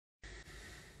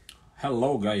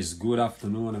Hello guys, good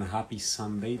afternoon and happy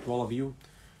Sunday to all of you.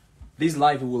 This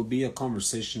live will be a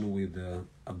conversation with a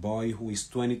boy who is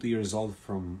 22 years old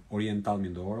from Oriental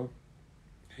Mindoro.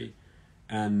 Okay?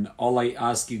 And all I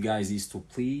ask you guys is to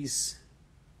please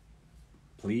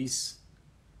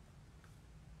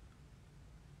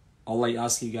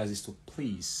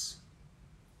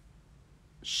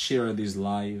share this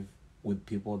live with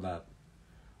people that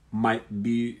might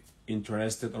be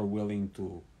interested or willing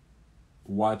to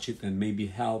watch it and maybe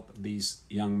help this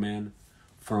young man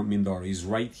from Mindoro. He's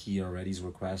right here already, he's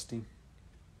requesting.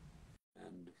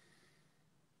 And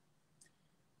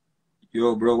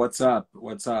yo bro, what's up?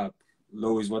 What's up?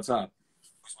 Lois, what's up?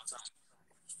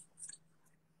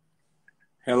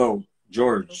 Hello,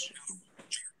 George.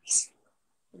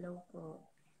 Hello po.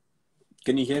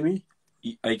 Can you hear me?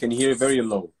 I can hear very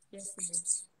low. Yes,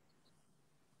 sir.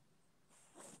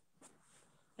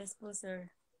 Yes po, sir.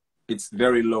 It's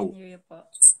very I low. can hear you po.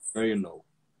 Very low.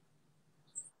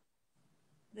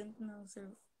 Don't know, sir.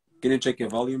 Can you check your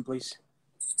volume, please?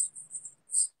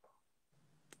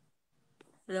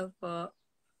 Hello po.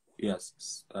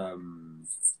 Yes.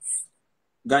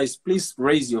 Guys, please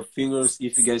raise your fingers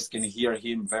if you guys can hear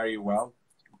him very well,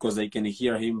 because I can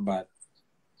hear him, but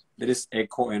there is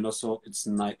echo and also it's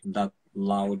not that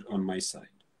loud on my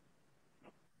side.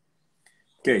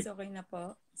 Okay. It's okay na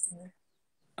po, sir.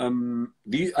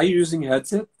 Are you using a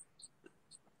headset?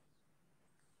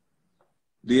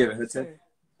 Do you have a headset? Sir.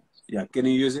 Yeah, can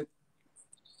you use it?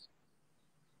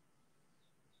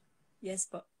 Yes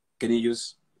po. Can you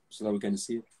use so that we can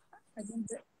see it?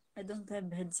 I don't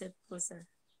have headset po, sir.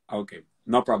 Okay,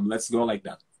 no problem. Let's go like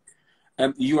that.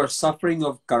 You are suffering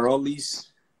of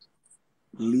Carolis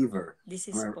liver.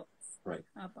 Disease po. Right.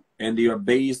 Apo. And you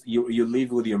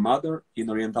live with your mother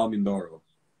in Oriental Mindoro.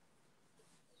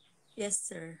 Yes,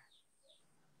 sir.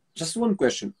 Just one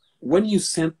question. When you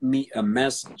sent me a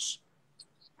message,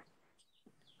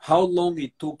 how long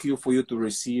it took you for you to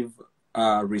receive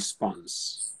a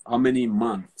response? How many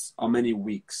months? How many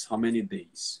weeks? How many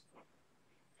days?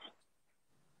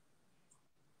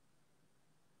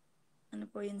 Ano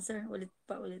po yun, sir? Ulit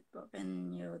po.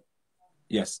 Can you...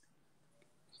 Yes.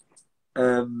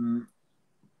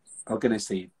 How can I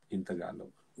say it in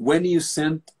Tagalog? When you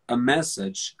sent a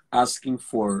message asking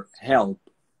for help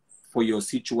for your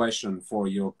situation, for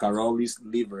your Carolis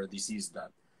liver disease,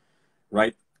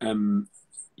 right?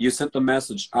 You sent a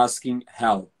message asking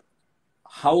help.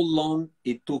 How long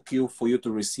it took you for you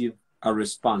to receive a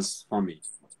response from me?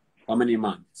 How many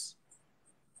months?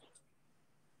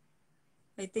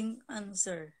 I think,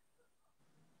 sir?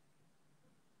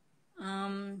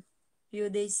 Few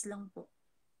days lang po.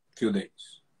 Few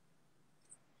days.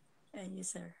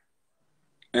 Yes, sir.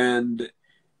 And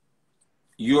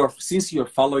since you're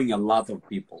following a lot of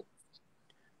people,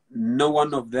 no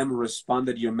one of them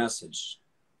responded your message.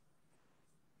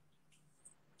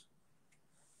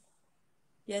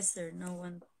 Yes, sir. No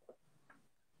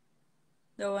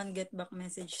one get back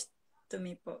message to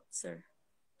me po, sir.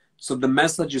 So the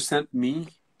message you sent me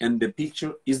and the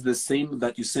picture is the same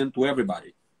that you sent to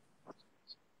everybody?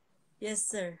 Yes,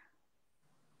 sir.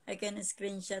 I can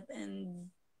screenshot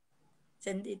and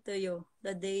send it to you.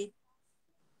 The date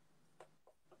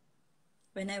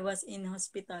when I was in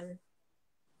hospital.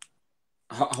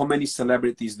 How many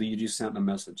celebrities did you send a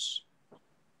message?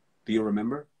 Do you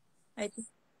remember? I think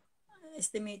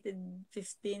estimated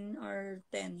 15 or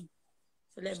 10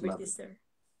 celebrities, sir.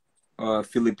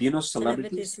 Filipino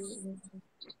celebrities?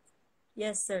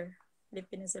 Yes, sir.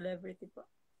 Filipino celebrity po.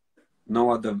 No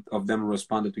other of them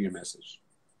responded to your message?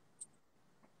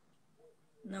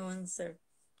 No one, sir.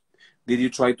 Did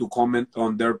you try to comment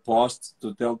on their posts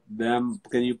to tell them,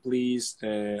 can you please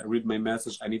read my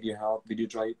message? I need your help. Did you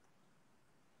try it?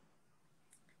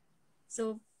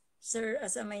 So, sir,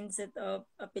 as a mindset of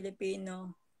a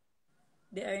Filipino,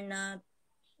 they're not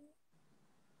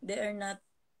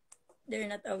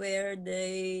aware.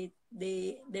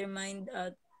 Their mind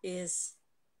is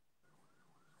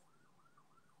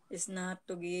not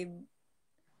to give.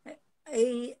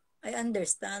 I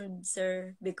understand,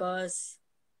 sir, because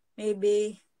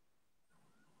maybe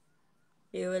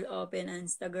they will open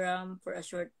Instagram for a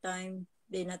short time.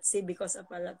 They not see because of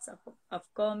a lot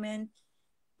of comment.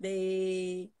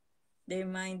 Their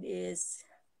mind is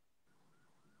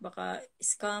baka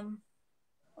scam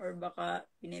or baka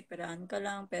pinipirahan ka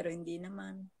lang pero hindi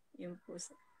naman. Yun po,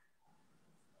 sir.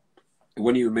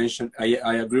 When you mentioned,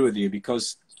 I agree with you,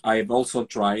 because I've also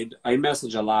tried. I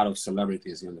message a lot of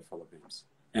celebrities in the Philippines.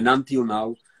 And until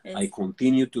now, Yes. I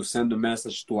continue to send a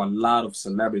message to a lot of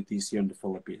celebrities here in the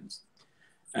Philippines.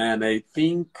 And I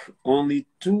think only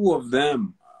 2 of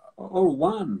them, or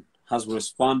 1, has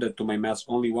responded to my message,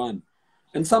 only one.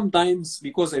 And sometimes,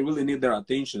 because I really need their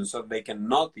attention so they can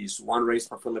notice One Race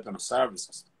for Filipino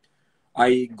Services,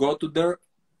 I go to their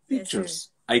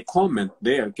pictures. Yes, I comment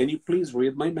there, can you please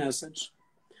read my message?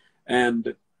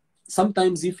 And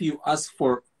sometimes if you ask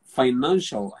for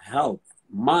financial help,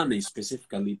 money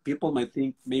specifically, people might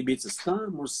think maybe it's a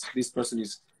scam or this person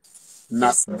is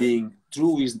not yes, sir. being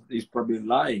true, is probably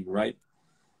lying, right?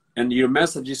 And your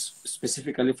message is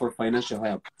specifically for financial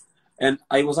help. And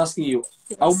I was asking you,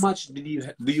 how Yes. much do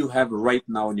you have right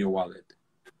now in your wallet?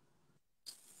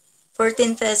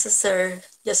 14 pesos, sir.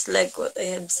 Just like what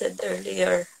I have said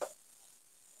earlier.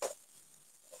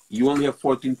 You only have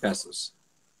 14 pesos.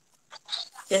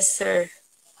 Yes, sir.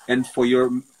 And for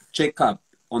your checkup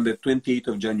on the 28th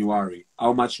of January,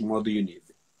 how much more do you need?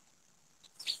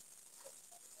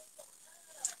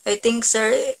 I think,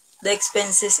 sir, the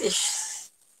expenses is,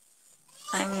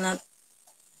 I'm not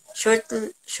short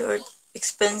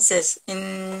expenses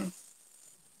in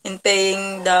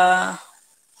paying the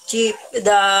jeep,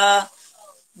 the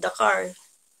car,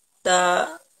 the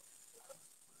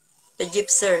the jeep,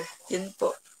 sir. Yun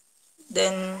po.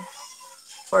 Then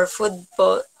for food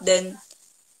po, then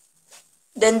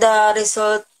the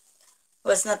result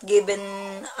was not given,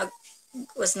 uh,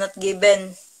 was not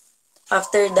given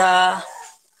after the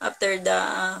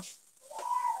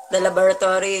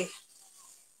laboratory.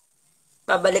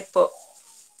 Pabalik po.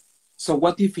 So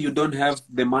what if you don't have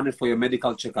the money for your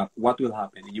medical checkup? What will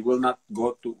happen? You will not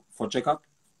go for checkup?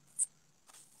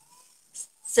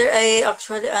 Sir, I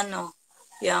actually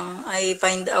I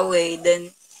find a way,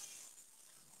 then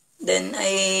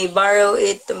I borrow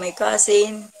it to my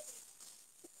cousin.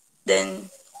 Then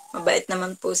mabait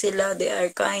naman po sila, they are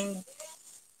kind.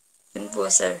 Yun po,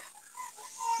 sir.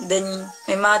 Then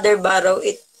my mother borrow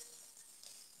it,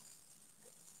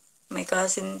 my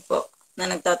cousin po na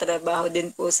nagtatrabaho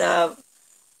din po sa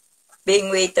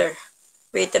being waitress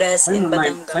in Sa'yo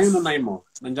Batangas. nanay mo?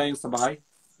 Nandiyan yung sa bahay?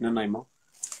 Nanay mo?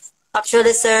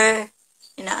 Actually, sir,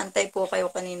 inaantay po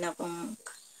kayo kanina kung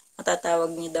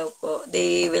matatawag niyo daw po.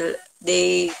 They will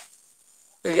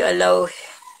allow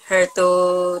her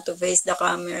to face the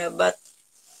camera, but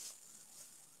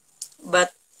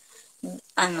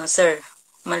sir,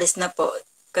 malis na po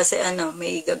kasi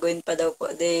may gagawin pa daw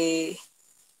po. They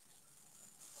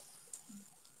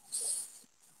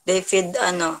feed the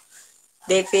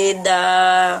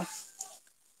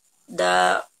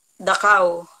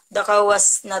cow. The cow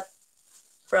was not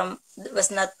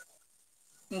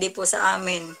hindi po sa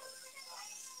amin.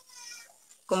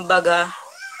 Kumbaga,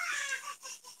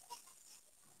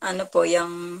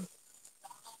 yung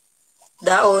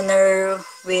the owner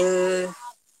will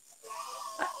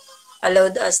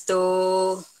allowed us to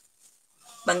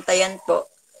bantayan po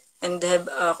and have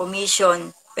a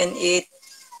commission when it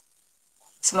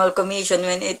small commission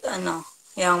when it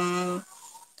yung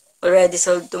already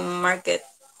sold to market.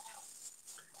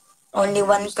 Only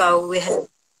one cow we have.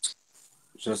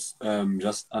 Just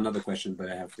another question that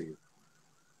I have for you.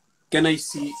 Can I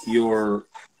see you were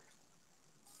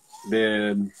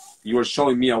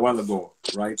showing me a while ago,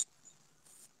 right?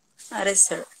 Are,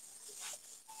 sir.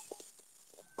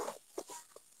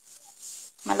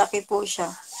 Malaki po siya.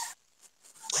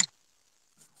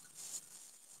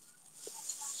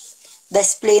 The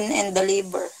spleen and the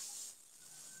liver.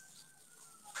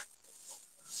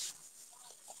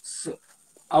 So,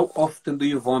 how often do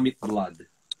you vomit blood?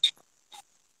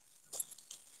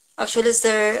 Actually,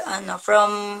 sir,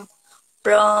 from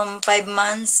 5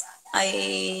 months,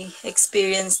 I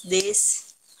experienced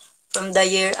this. From the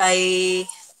year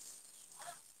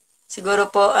siguro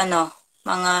po,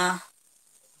 mga,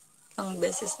 ang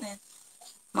beses na yun.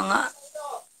 Mga,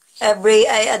 every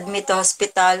I admit to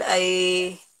hospital,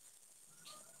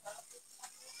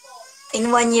 in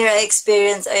 1 year I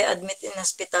admit in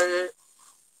hospital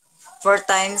 4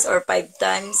 times or 5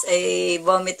 times, I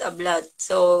vomit a blood.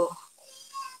 So,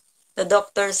 the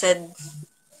doctor said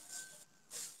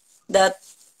that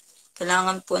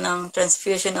kailangan po ng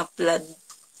transfusion of blood.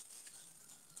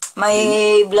 My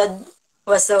blood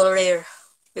was so rare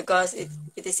because it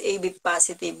is AB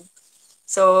positive.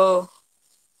 So,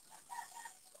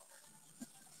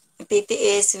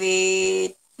 nagtitiis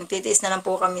na lang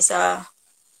po kami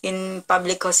in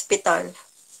public hospital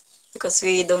because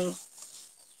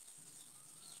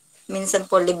minsan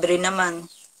po libre naman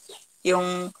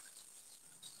yung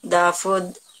the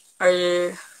food or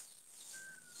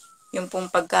yung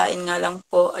pong pagkain nga lang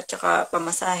po at saka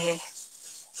pamasahe.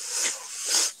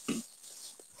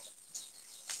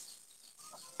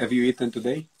 Have you eaten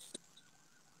today?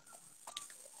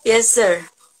 Yes, sir.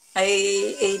 I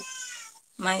ate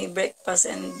my breakfast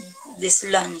and this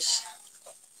lunch.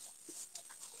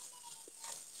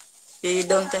 We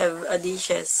don't have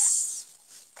dishes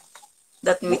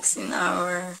that mix in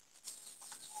our...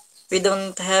 We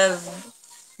don't have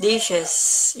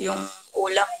dishes, yung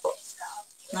ulam po,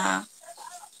 na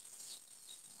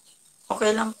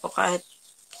okay lang po kahit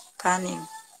kanin.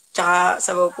 Tsaka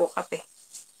sabaw po kape.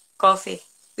 Coffee.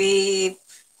 We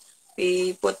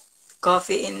put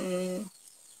coffee in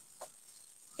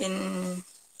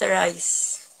the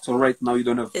rice. So right now you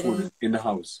don't have food in the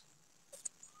house?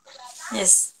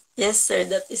 Yes. Yes, sir.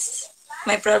 That is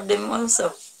my problem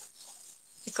also.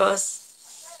 Because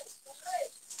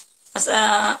as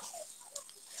I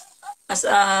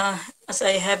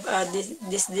have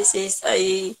this disease,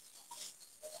 ay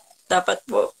dapat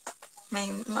po may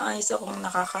maayos akong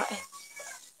nakakain.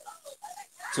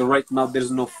 So right now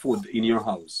there's no food in your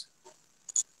house?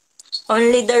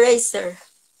 Only the rice, sir.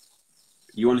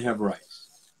 You only have rice?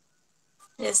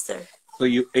 Yes, sir. So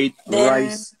you ate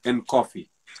rice and coffee?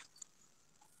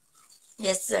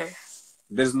 Yes, sir.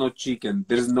 There's no chicken,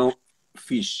 there's no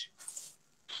fish?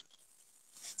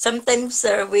 Sometimes,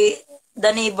 sir,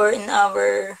 the neighbor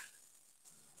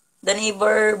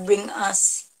bring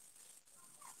us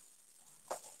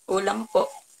ulam po.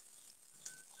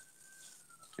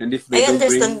 And if they I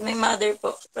understand my mother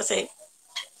po kasi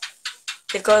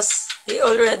because he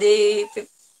already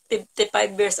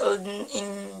 55 years old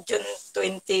in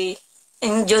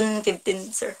June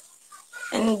 15, sir.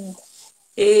 And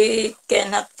he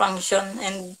cannot function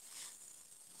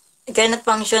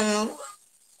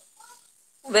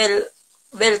well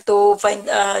to find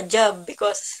a job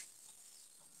because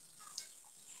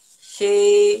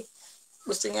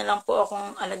gusto niya lang po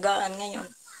akong alagaan ngayon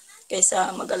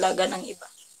kaysa mag-alaga ng iba.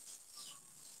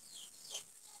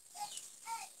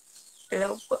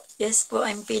 Hello po. Yes po,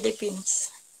 I'm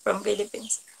from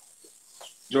Philippines.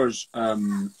 George,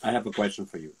 I have a question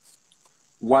for you.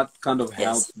 What kind of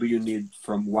help do you need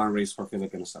from One Race for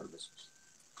Filipino Services?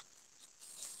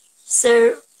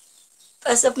 Sir,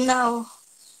 as of now,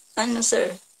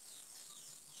 sir,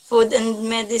 food and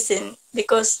medicine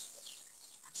because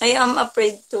I am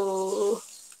afraid to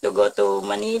go to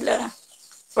Manila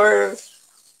for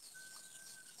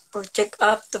check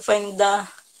up to find the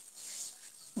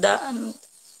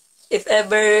if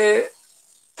ever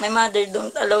my mother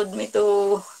don't allow me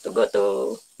to go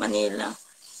to Manila,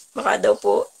 baka daw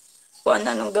po kung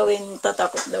anong gawin,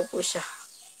 tatakot daw po siya.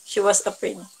 She was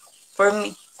afraid for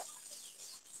me.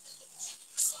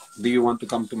 Do you want to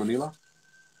come to Manila?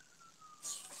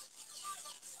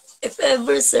 If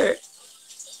ever, sir,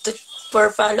 for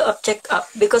follow-up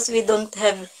check-up because we don't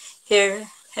have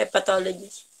here hepatology.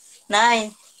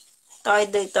 Nay, tayo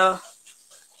dito.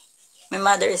 My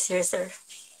mother is here, sir.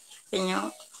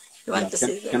 You want to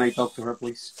see her? Can I talk to her,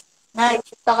 please? Nay,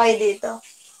 tayo dito.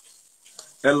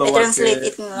 Hello, I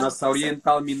translate it na. Nasa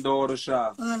Oriental Mindoro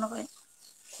siya.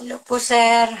 Hello po,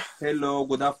 sir. Hello,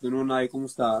 good afternoon, Nay.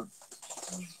 Kumusta?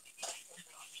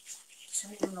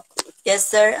 Yes,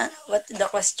 sir. What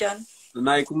the question?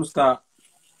 Nay, kumusta?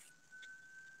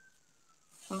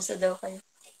 Kumusta daw kayo?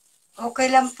 Okay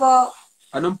lang po.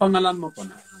 Anong pangalan mo po,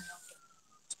 Nay?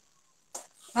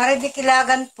 Maribik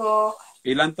Ylagan po.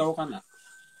 Ilan taon ka na?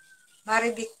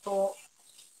 Maribik po.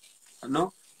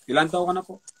 Ano? Ilan taon ka na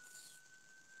po?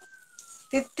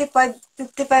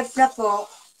 55 na po.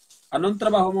 Anong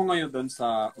trabaho mo ngayon doon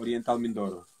sa Oriental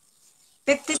Mindoro?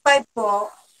 55 po.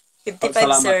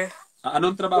 55, sir.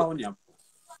 Anong trabaho niya?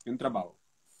 Yung trabaho?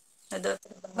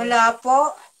 Wala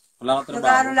po. Wala ka trabaho?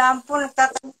 Nag-ano lang po,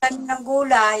 nagtatanim ng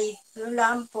gulay. Wala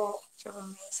lang po.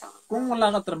 Kung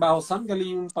wala ka trabaho, saan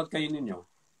galing yung pagkain ninyo?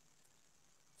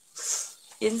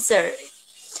 Yun, sir.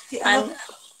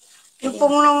 Yung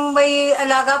pong nung may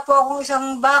alaga po akong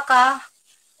isang baka,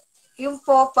 yung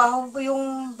po,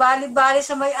 yung bali-bali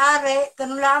sa may-ari,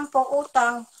 ganun lang po,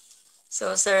 utang.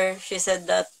 So, sir, she said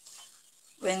that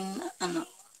when,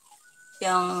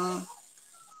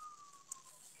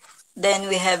 then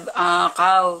we have a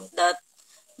cow that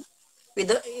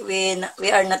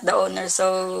we are not the owner,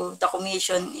 so the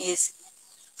commission is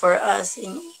for us,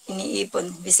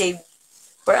 iniipon, we save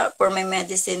for my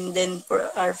medicine, then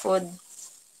for our food.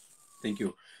 Thank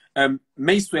you.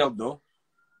 May sweldo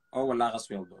o wala ka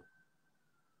sweldo?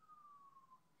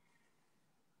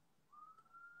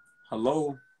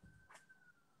 Hello?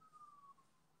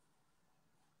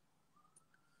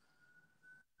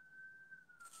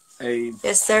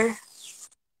 Yes, sir.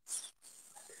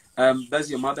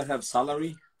 Does your mother have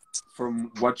salary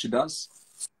from what she does?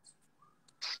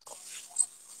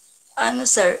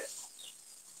 Sir,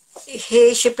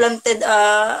 she planted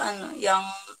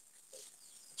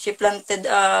she planted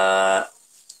a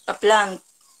plant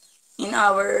in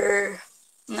our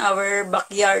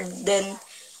backyard. Then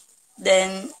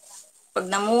Then, pag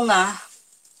namunga,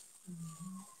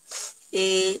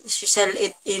 she sell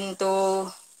it into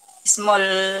small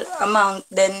amount.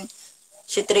 Then,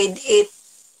 she trade it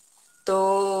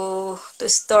to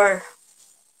store,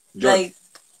 George, like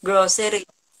grocery.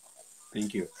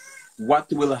 thank you.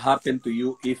 What will happen to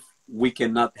you if we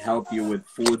cannot help you with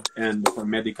food and for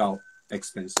medical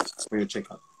expenses for your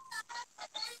checkup?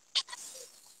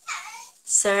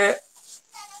 Sir,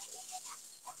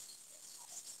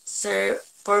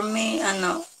 for me, I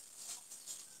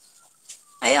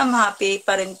am happy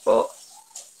pa rin po.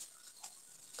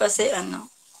 Kasi yan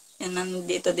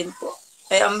nandito din po.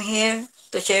 I am here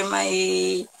to share my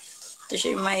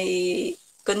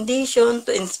condition,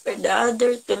 to inspire the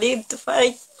other, to live, to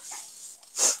fight.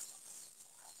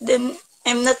 Then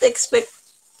I'm not expect,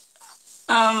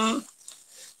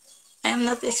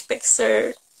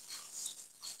 sir,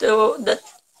 to that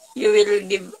you will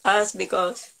give us,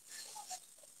 because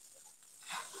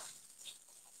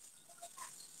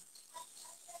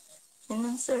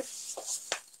sir.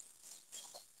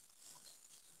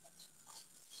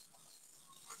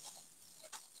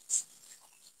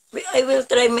 I will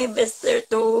try my best, sir,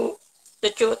 to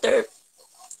tutor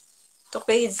to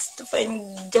kids to find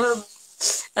job,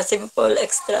 a simple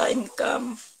extra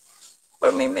income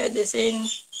for my medicine.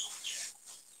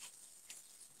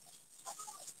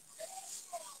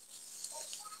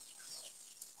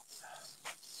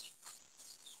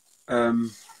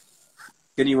 Can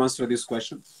you answer this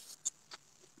question?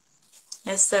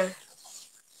 Yes, sir.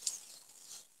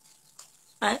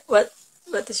 What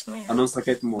is my... Anong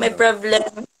sakit mo? My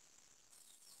problem,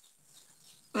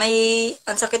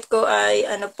 ang sakit ko ay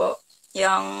po,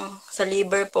 yung sa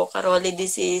liver po, Carolis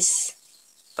Disease.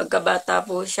 Pagkabata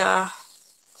po siya,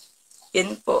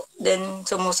 yun po. Then,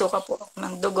 sumusuka po ako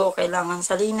ng dugo, kailangan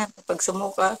salinan. Pag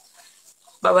sumuka,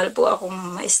 bawal po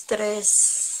akong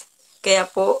ma-stress. Kaya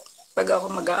po, pag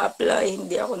ako mag-a-apply,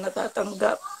 hindi ako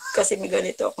natatanggap kasi may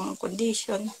ganito akong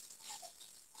condition.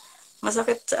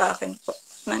 Masakit sa akin po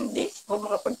na hindi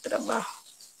ako makapagtrabaho.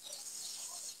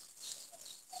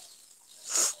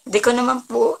 Hindi ko naman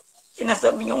po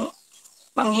sinasabi yung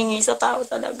manghingi sa tao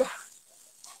talaga.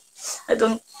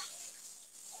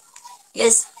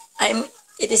 Yes,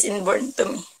 it is inborn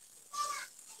to me.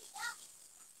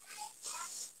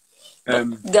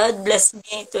 But God bless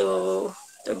me to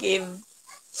give.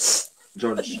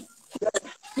 George.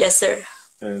 Yes, sir.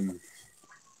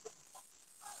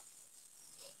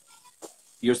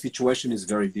 Your situation is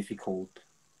very difficult.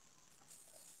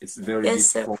 It's very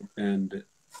difficult, sir. And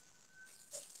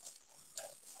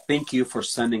thank you for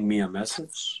sending me a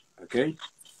message, okay?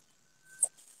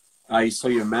 I saw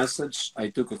your message, I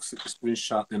took a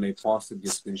screenshot and I posted the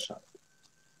screenshot.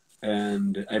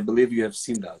 And I believe you have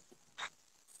seen that.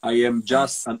 I am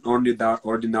just an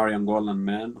ordinary Angolan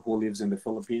man who lives in the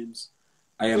Philippines.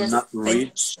 I am not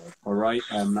rich, all right?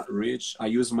 I am not rich. I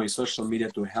use my social media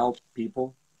to help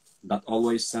people that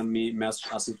always send me message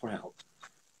asking for help.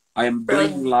 I am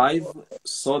doing live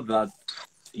so that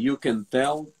you can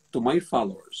tell to my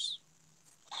followers,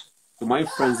 to my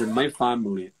friends and my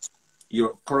family,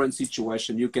 your current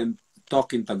situation. You can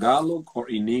talk in Tagalog or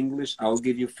in English. I will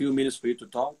give you a few minutes for you to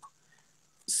talk.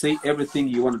 Say everything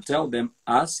you want to tell them,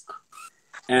 ask,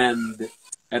 and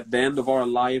at the end of our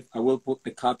life, I will put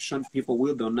the caption, people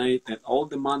will donate, and all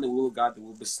the money we will get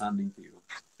will be sending to you,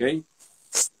 okay?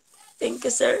 Thank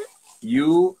you, sir.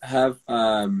 You have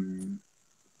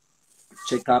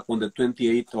check-up on the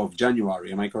 28th of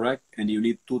January, am I correct? And you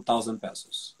need 2,000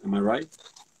 pesos, am I right?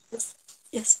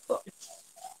 Yes, po.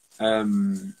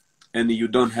 And you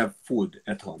don't have food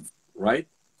at home, right?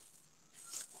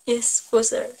 Yes, po,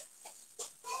 sir.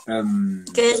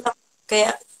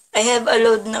 Kaya I have a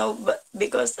load now, but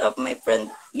because of my friend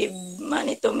give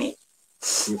money to me.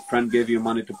 Your friend gave you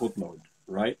money to put load,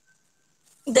 right?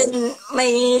 Then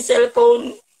my cell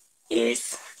phone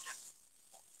is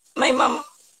my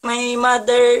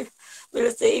mother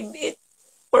will save it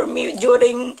for me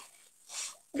during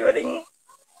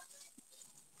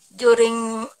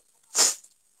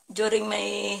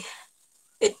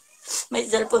my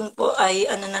cellphone po ay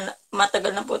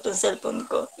matagal na po itong cellphone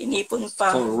ko. Inipon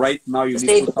pa. So right now you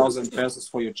need 2,000 pesos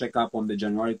for your checkup on the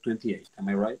January 28th. Am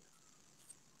I right?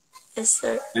 Yes,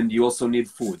 sir. And you also need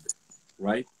food,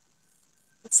 right?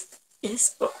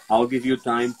 Yes, po. I'll give you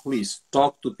time. Please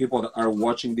talk to people that are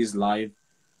watching this live.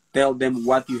 Tell them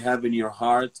what you have in your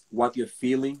heart, what you're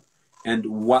feeling, and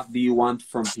what do you want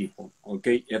from people,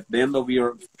 okay? At the end of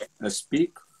your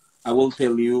speak, I will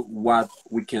tell you what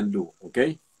we can do,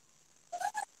 okay?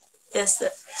 Yes,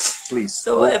 sir. Please.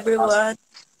 So everyone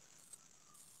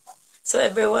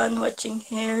watching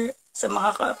here, sa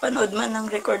makakapanood man ng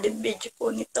recorded video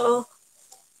po nito.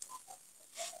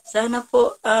 Sana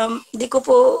po, di ko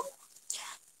po,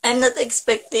 I'm not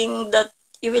expecting that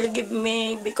you will give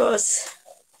me because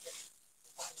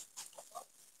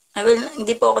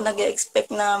hindi po ako nag-expect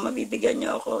na mabibigyan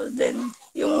niyo ako. Then,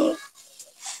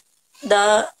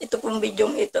 ito pong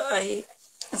bidyong ito ay,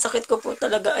 ang sakit ko po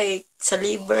talaga ay sa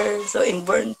liver. So,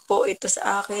 inborn po ito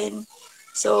sa akin.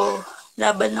 So,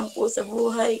 laban lang po sa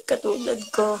buhay, katulad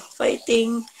ko,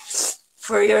 fighting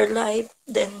for your life.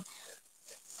 Then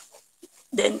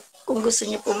kung gusto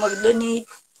niyo po mag-donate,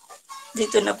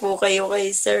 dito na po kayo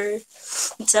kay Sir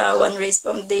sa One Race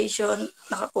Foundation.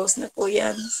 Nakapost na po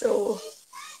yan. So,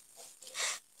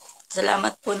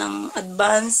 salamat po ng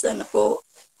advance. Ano po,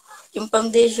 yung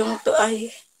foundation to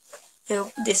ay, I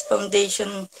hope this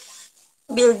foundation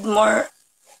build more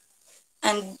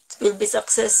and will be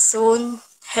success soon.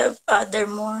 Help other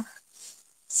more.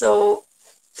 So,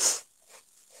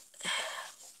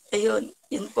 ayun,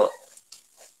 yun po.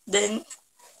 Then,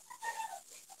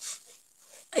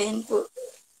 ayun po.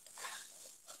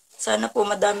 Sana po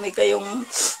madami kayong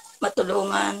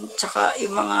matulungan. Tsaka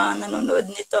yung mga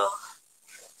nanonood nito.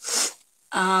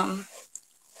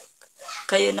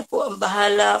 Kayo na po ang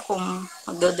bahala kung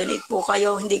magdo-donate po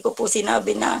kayo. Hindi ko po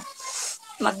sinabi na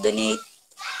mag-donate.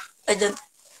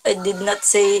 I did not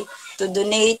say to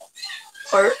donate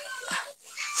or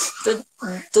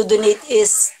to donate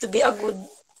is to be a good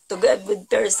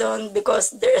person,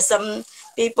 because there are some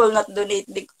people not donate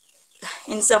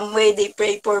in some way they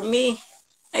pray for me.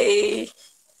 I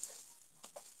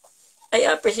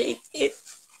appreciate it.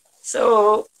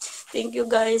 So thank you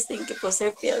guys, thank you po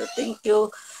Sir Fiel, thank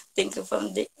you from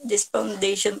this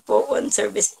foundation po, one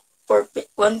service for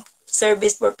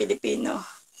Filipino.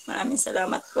 Maraming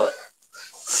salamat po.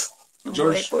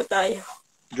 Mabuhay po tayo.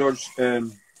 George,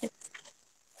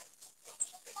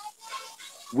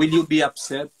 will you be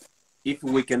upset if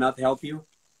we cannot help you?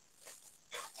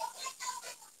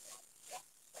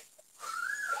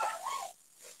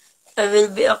 I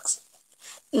will be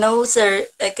no sir,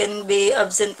 I can be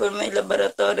absent for my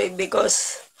laboratory,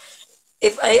 because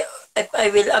if I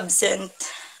will absent,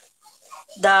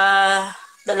 the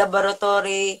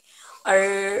laboratory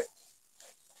or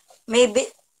maybe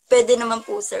pwede naman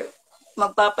po sir,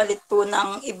 magpapalit po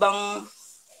ng ibang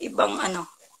ano,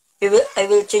 I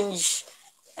will change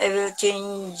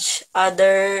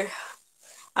other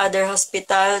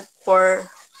hospital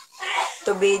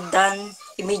to be done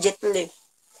immediately.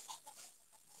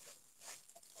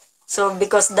 So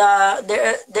because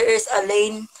there is a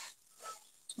lane,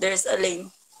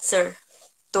 sir,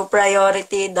 to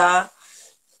priority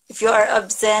if you are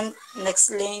absent,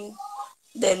 next lane,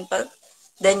 then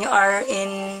you are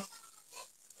in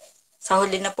sa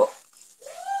huli na po.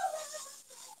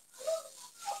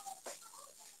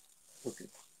 Okay.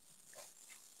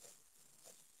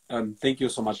 Thank you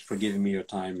so much for giving me your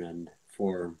time and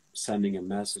for sending a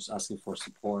message asking for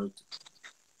support.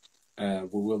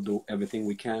 We will do everything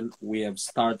we can. We have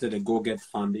started a go-get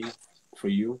funding for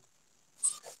you.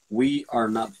 We are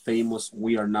not famous.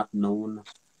 We are not known.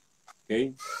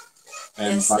 Okay?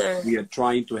 Yes, sir. But we are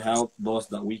trying to help those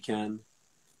that we can.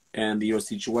 And your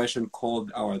situation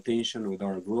called our attention with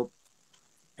our group.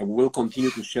 And we will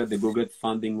continue to share the go-get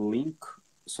funding link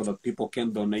so that people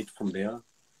can donate from there.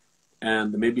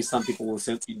 And maybe some people will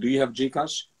send. Do you have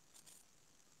Gcash?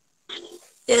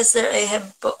 Yes, sir. I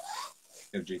have.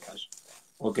 Gcash.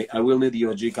 Okay, I will need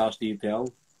your Gcash detail.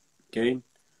 Okay,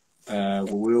 I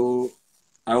will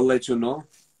let you know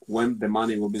when the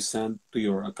money will be sent to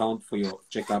your account for your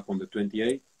checkup on the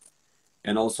 28th,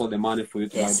 and also the money for you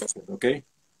to buy the food. Okay.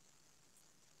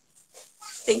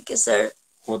 Thank you, sir.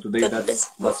 For today,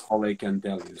 that's all I can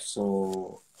tell you.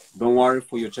 So don't worry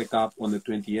for your checkup on the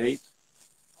 28th,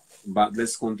 but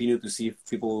let's continue to see if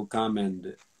people will come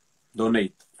and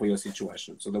donate for your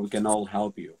situation so that we can all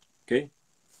help you. Okay.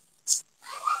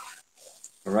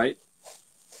 All right?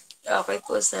 Okay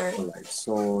po, sir. All right.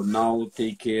 So now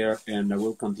take care, and I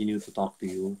will continue to talk to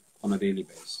you on a daily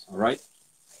basis. All right?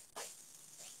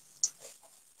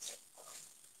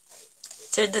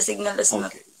 Sir, the signal is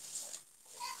not.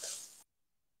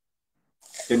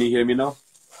 Can you hear me now?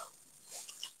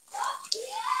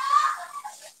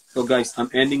 So guys, I'm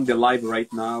ending the live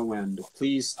right now, and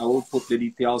please, I will put the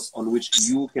details on which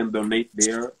you can donate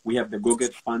there. We have the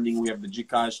go-get funding, we have the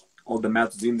Gcash, all the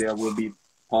methods in there will be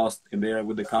post in there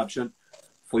with the caption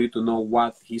for you to know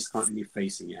what he's currently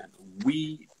facing, and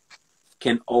we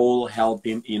can all help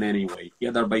him in any way,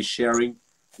 either by sharing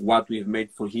what we've made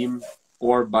for him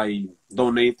or by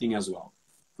donating as well.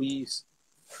 Please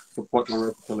support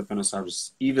our Filipino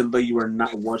service. Even though you are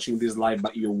not watching this live,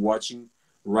 but you're watching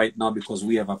right now because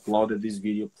we have uploaded this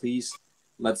video. Please,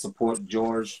 let's support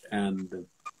George, and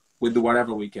we'll do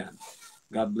whatever we can.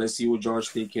 God bless you, George.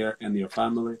 Take care, and your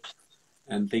family.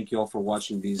 And thank you all for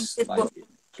watching this live video.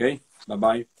 Okay?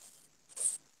 Bye-bye.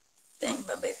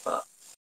 Bye-bye po.